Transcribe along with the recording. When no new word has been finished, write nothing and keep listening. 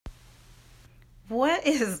What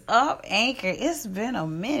is up, Anchor? It's been a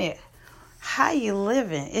minute. How you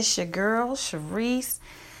living? It's your girl, Sharice.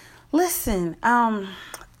 Listen,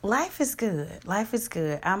 life is good. Life is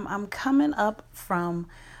good. I'm coming up from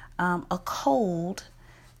a cold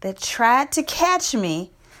that tried to catch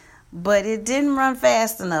me, but it didn't run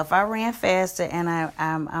fast enough. I ran faster, and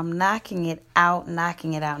I'm knocking it out.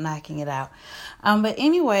 But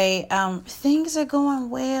anyway, things are going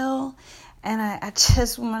well. And I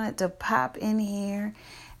just wanted to pop in here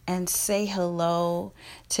and say hello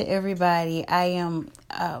to everybody. I am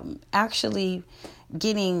actually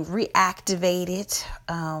getting reactivated,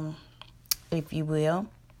 if you will,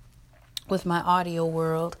 with my audio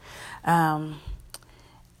world.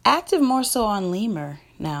 Active more so on Lemur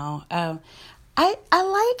now. I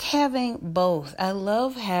like having both. I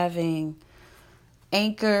love having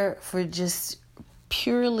Anchor for just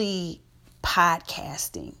purely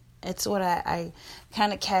podcasting. It's what I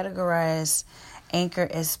kind of categorize Anchor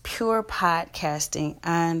as pure podcasting.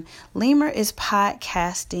 And Lemur is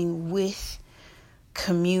podcasting with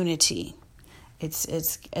community.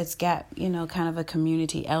 It's got, kind of a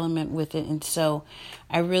community element with it. And so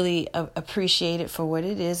I really appreciate it for what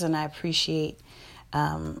it is. And I appreciate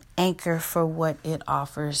Anchor for what it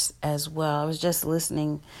offers as well. I was just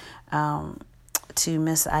listening to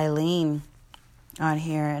Miss Eileen on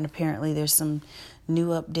here. And apparently there's some new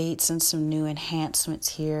updates and some new enhancements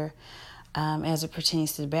here as it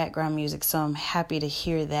pertains to the background music. So I'm happy to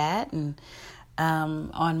hear that. And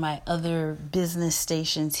on my other business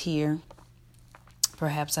stations here,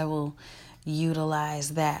 perhaps I will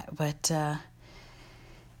utilize that. But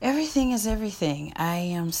everything is everything. I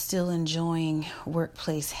am still enjoying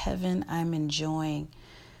workplace heaven. I'm enjoying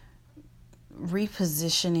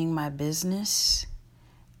repositioning my business.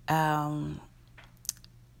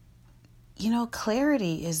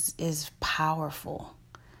 Clarity is powerful.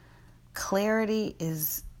 Clarity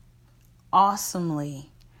is awesomely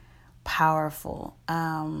powerful.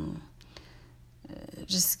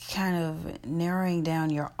 Just kind of narrowing down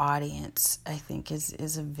your audience, I think,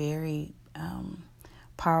 is a very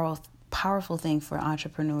powerful thing for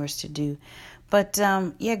entrepreneurs to do. But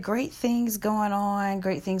great things going on,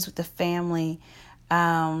 great things with the family.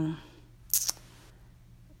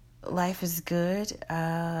 Life is good,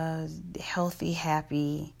 healthy,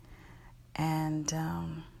 happy, and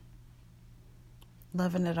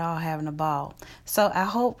loving it all, having a ball. So I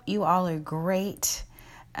hope you all are great.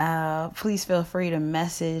 Please feel free to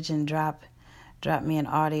message and drop me an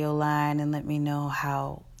audio line and let me know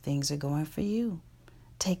how things are going for you.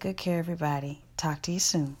 Take good care, everybody. Talk to you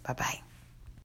soon. Bye-bye.